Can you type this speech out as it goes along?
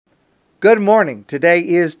Good morning. Today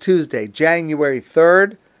is Tuesday, January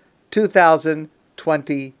 3rd,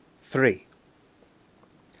 2023.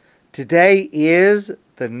 Today is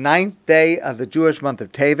the 9th day of the Jewish month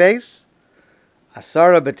of Teves,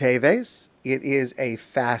 Asara B'Teves. It is a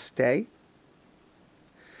fast day.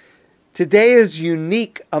 Today is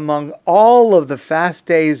unique among all of the fast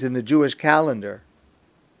days in the Jewish calendar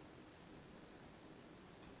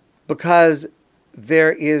because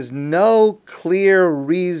there is no clear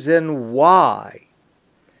reason why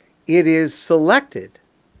it is selected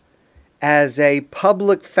as a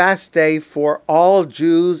public fast day for all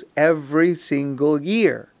Jews every single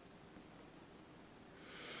year.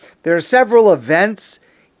 There are several events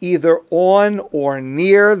either on or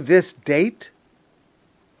near this date,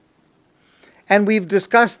 and we've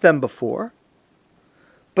discussed them before,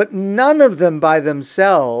 but none of them by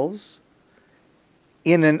themselves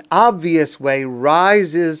in an obvious way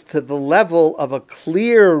rises to the level of a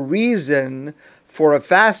clear reason for a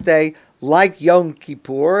fast day like Yom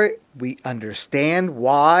Kippur. We understand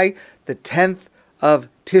why the 10th of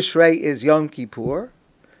Tishrei is Yom Kippur.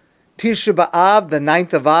 Tisha B'Av, the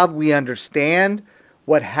 9th of Av, we understand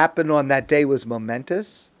what happened on that day was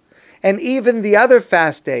momentous. And even the other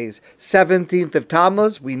fast days, 17th of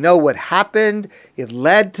Tammuz, we know what happened. It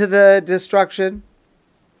led to the destruction.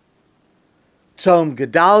 Tzom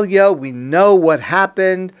Gedalia, we know what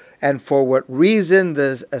happened and for what reason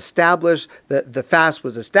the fast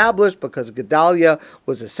was established, because Gedalia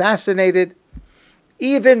was assassinated.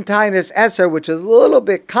 Even Tainus Esser, which is a little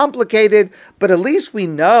bit complicated, but at least we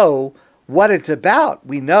know what it's about.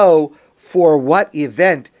 We know for what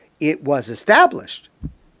event it was established.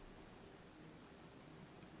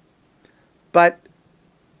 But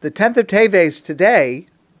the 10th of Teves today,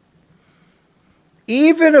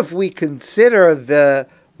 even if we consider the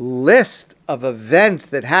list of events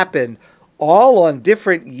that happened all on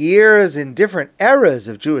different years in different eras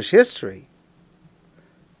of Jewish history,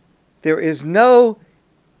 there is no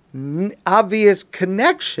obvious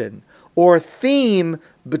connection or theme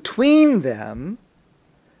between them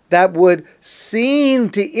that would seem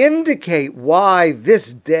to indicate why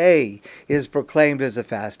this day is proclaimed as a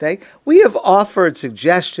fast day. We have offered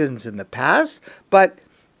suggestions in the past, but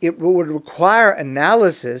it would require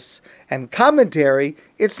analysis and commentary.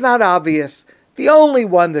 It's not obvious. The only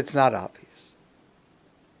one that's not obvious.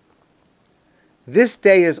 This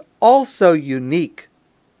day is also unique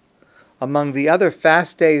among the other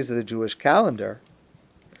fast days of the Jewish calendar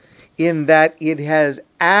in that it has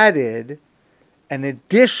added an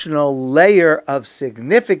additional layer of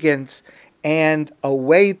significance and a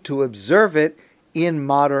way to observe it in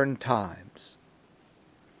modern times.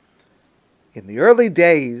 In the early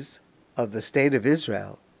days of the State of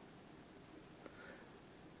Israel,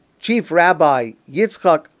 Chief Rabbi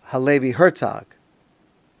Yitzchak Halevi Herzog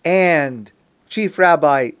and Chief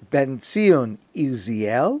Rabbi Ben Zion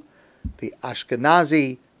Uziel, the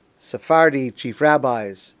Ashkenazi Sephardi chief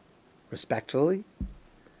rabbis, respectively,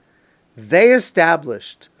 they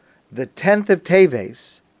established the 10th of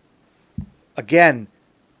Teves. Again,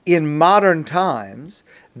 in modern times,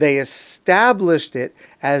 they established it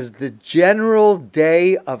as the general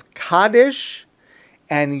day of Kaddish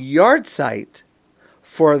and Yahrzeit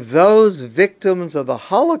for those victims of the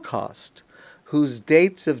Holocaust whose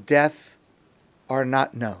dates of death are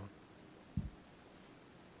not known.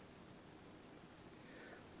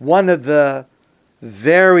 One of the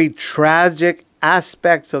very tragic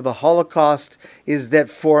aspects of the Holocaust is that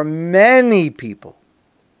for many people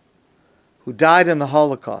who died in the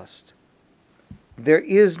Holocaust, there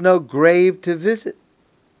is no grave to visit.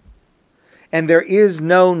 And there is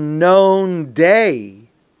no known day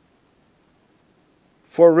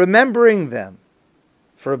for remembering them,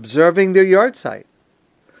 for observing their Yahrzeit,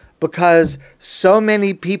 because so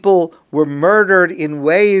many people were murdered in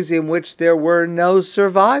ways in which there were no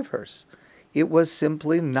survivors. It was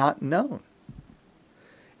simply not known.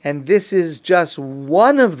 And this is just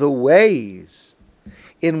one of the ways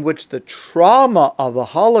in which the trauma of the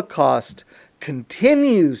Holocaust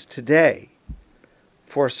continues today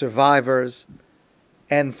for survivors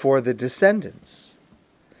and for the descendants.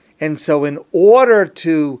 And so in order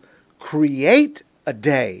to create a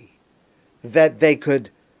day that they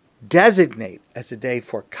could designate as a day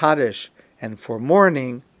for Kaddish and for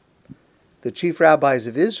mourning, the chief rabbis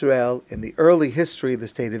of Israel in the early history of the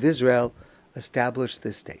State of Israel established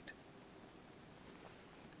this date.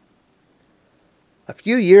 A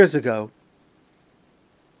few years ago,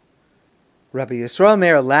 Rabbi Yisrael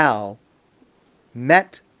Meir Lau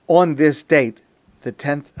met on this date, the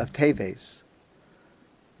 10th of Teves,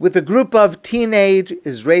 with a group of teenage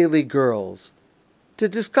Israeli girls to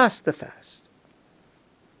discuss the fast.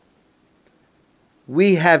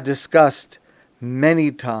 we have discussed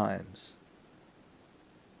many times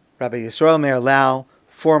Rabbi Yisrael Meir Lau,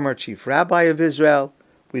 former chief rabbi of Israel.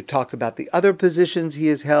 We've talked about the other positions he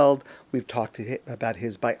has held. We've talked about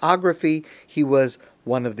his biography. He was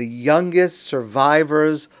one of the youngest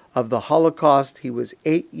survivors of the Holocaust. He was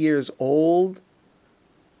 8 years old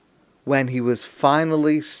when he was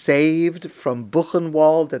finally saved from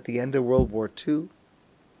Buchenwald at the end of World War II.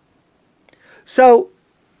 So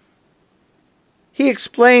he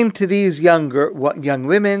explained to these young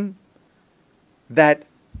women that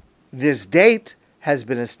this date has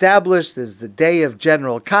been established as the day of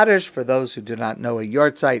General Kaddish, for those who do not know, a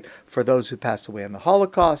yahrzeit for those who passed away in the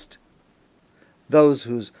Holocaust, those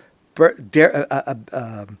whose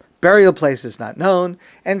burial place is not known.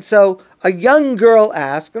 And so a young girl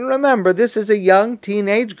asked, and remember, this is a young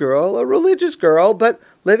teenage girl, a religious girl, but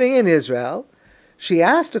living in Israel. She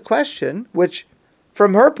asked a question which,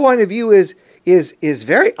 from her point of view, is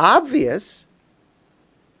very obvious.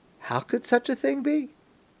 How could such a thing be?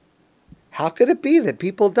 How could it be that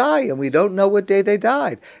people die and we don't know what day they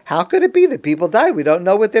died? How could it be that people died? We don't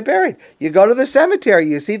know what they're buried. You go to the cemetery,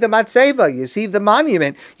 you see the matzeva, you see the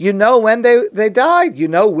monument, you know when they died, you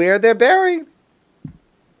know where they're buried.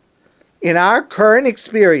 In our current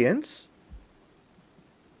experience,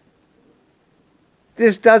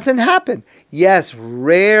 this doesn't happen. Yes,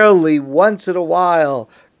 rarely, once in a while,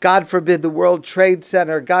 God forbid the World Trade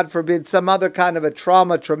Center, God forbid some other kind of a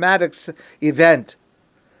traumatic event.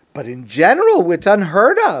 But in general, it's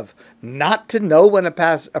unheard of not to know when a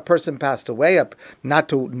person passed away, not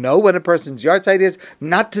to know when a person's yahrzeit is,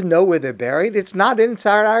 not to know where they're buried. It's not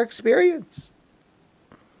inside our experience.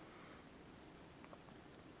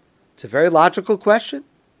 It's a very logical question.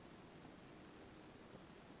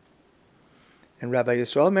 And Rabbi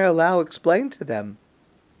Yisrael Meir Lau explained to them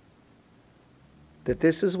that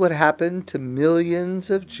this is what happened to millions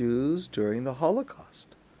of Jews during the Holocaust.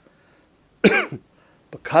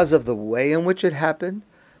 Because of the way in which it happened,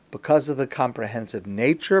 because of the comprehensive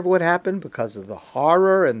nature of what happened, because of the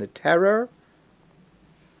horror and the terror,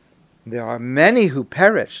 there are many who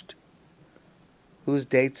perished whose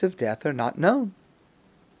dates of death are not known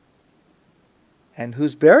and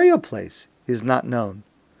whose burial place is not known.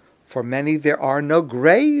 For many, there are no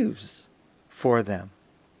graves for them.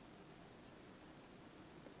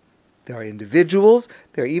 There are individuals,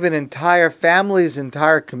 there are even entire families,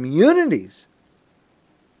 entire communities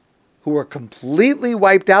who were completely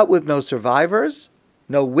wiped out with no survivors,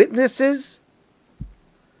 no witnesses,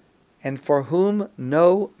 and for whom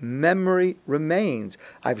no memory remains.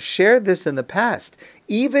 I've shared this in the past.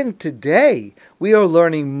 Even today, we are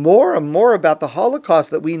learning more and more about the Holocaust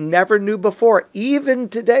that we never knew before, even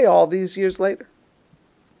today, all these years later.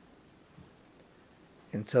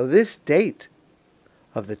 And so this date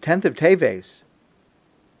of the 10th of Teves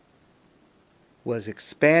was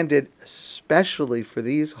expanded especially for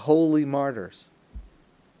these holy martyrs,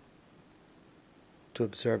 to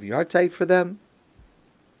observe yahrzeit for them,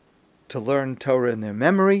 to learn Torah in their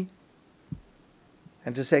memory,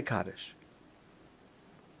 and to say Kaddish.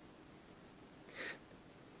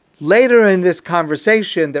 Later in this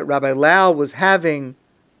conversation that Rabbi Lau was having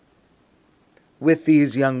with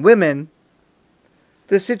these young women,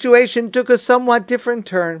 the situation took a somewhat different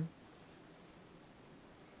turn.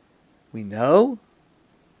 We know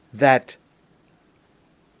that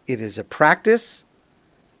it is a practice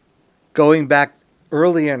going back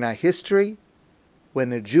earlier in our history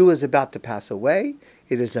when a Jew is about to pass away.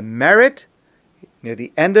 It is a merit. Near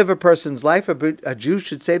the end of a person's life, a Jew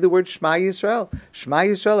should say the word Shema Yisrael. Shema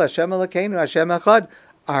Yisrael, Hashem Elokeinu, Hashem Echad.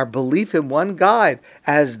 Our belief in one God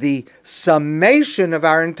as the summation of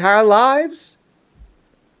our entire lives.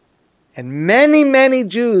 And many, many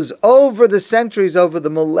Jews over the centuries, over the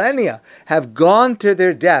millennia, have gone to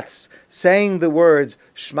their deaths saying the words,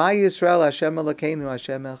 Shema Yisrael, Hashem Elokeinu,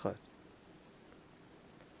 Hashem Echad.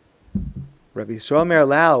 Rabbi Yisrael Meir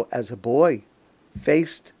Lau, as a boy,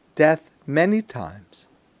 faced death many times.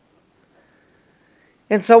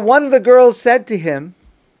 And so one of the girls said to him,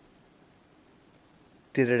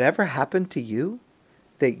 did it ever happen to you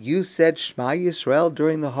that you said Shema Yisrael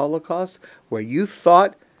during the Holocaust, where you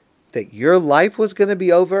thought that your life was going to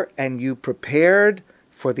be over and you prepared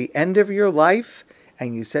for the end of your life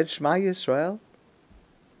and you said Shema Yisrael?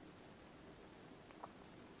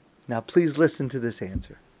 Now please listen to this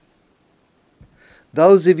answer.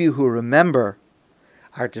 Those of you who remember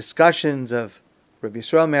our discussions of Rabbi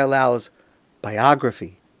Yisrael Meir Lau's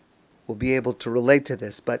biography will be able to relate to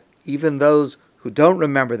this, but even those who don't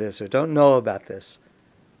remember this or don't know about this,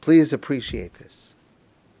 please appreciate this.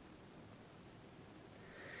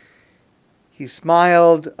 He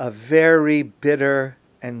smiled a very bitter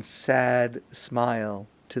and sad smile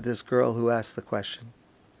to this girl who asked the question.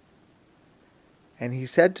 And he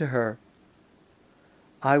said to her,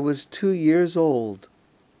 I was 2 years old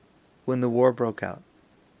when the war broke out.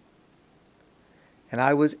 And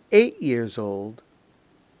I was 8 years old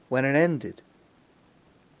when it ended.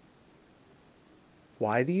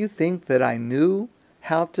 Why do you think that I knew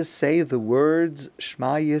how to say the words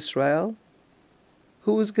Shema Yisrael?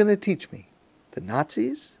 Who was going to teach me? The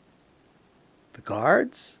Nazis? The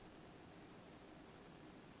guards?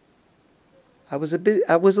 I was a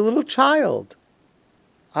little child.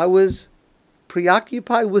 I was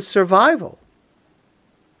preoccupied with survival.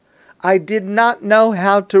 I did not know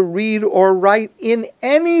how to read or write in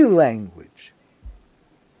any language.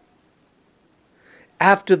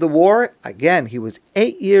 After the war, again, he was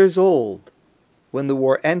 8 years old when the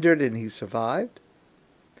war ended and he survived.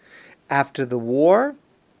 After the war,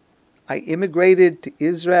 I immigrated to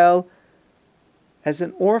Israel as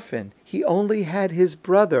an orphan. He only had his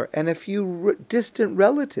brother and a few distant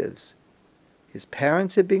relatives. His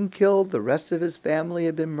parents had been killed. The rest of his family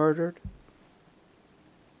had been murdered.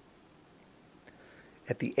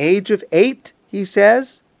 At the age of 8, he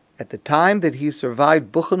says, at the time that he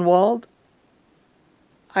survived Buchenwald,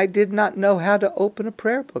 I did not know how to open a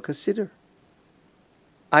prayer book, a siddur.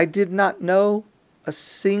 I did not know a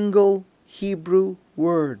single Hebrew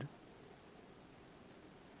word.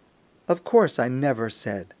 Of course, I never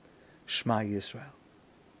said Shema Yisrael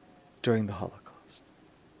during the Holocaust.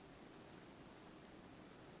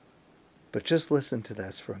 But just listen to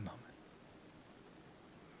this for a moment.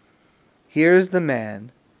 Here's the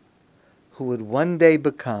man who would one day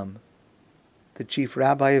become the chief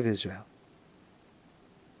rabbi of Israel,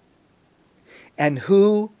 and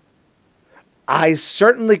who I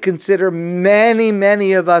certainly consider,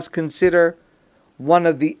 many of us consider, one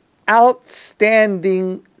of the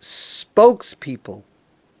outstanding spokespeople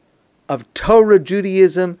of Torah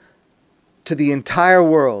Judaism to the entire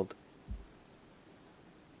world.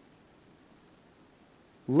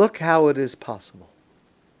 Look how it is possible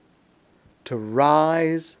to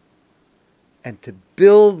rise and to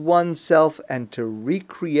build oneself and to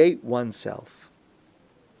recreate oneself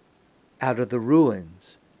out of the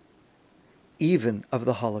ruins, even of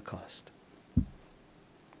the Holocaust.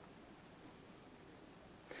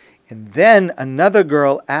 And then another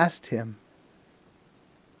girl asked him,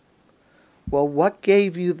 well, what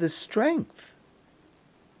gave you the strength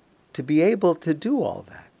to be able to do all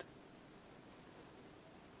that?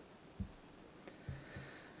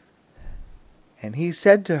 And he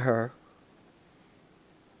said to her,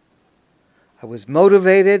 I was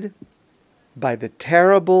motivated by the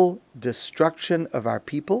terrible destruction of our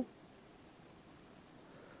people,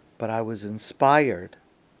 but I was inspired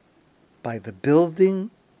by the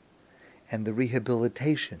building and the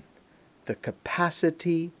rehabilitation, the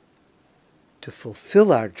capacity to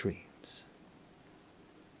fulfill our dreams.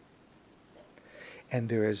 And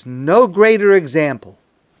there is no greater example,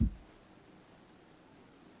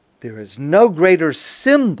 there is no greater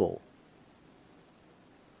symbol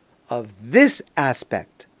of this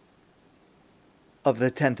aspect of the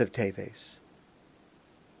 10th of Teves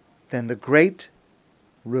than the great,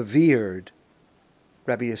 revered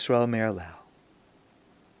Rabbi Yisrael Meir Lau.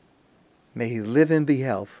 May he live and be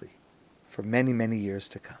healthy for many years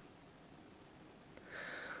to come.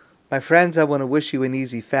 My friends, I want to wish you an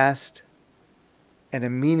easy fast and a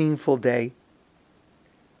meaningful day,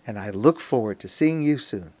 and I look forward to seeing you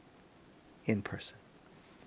soon in person.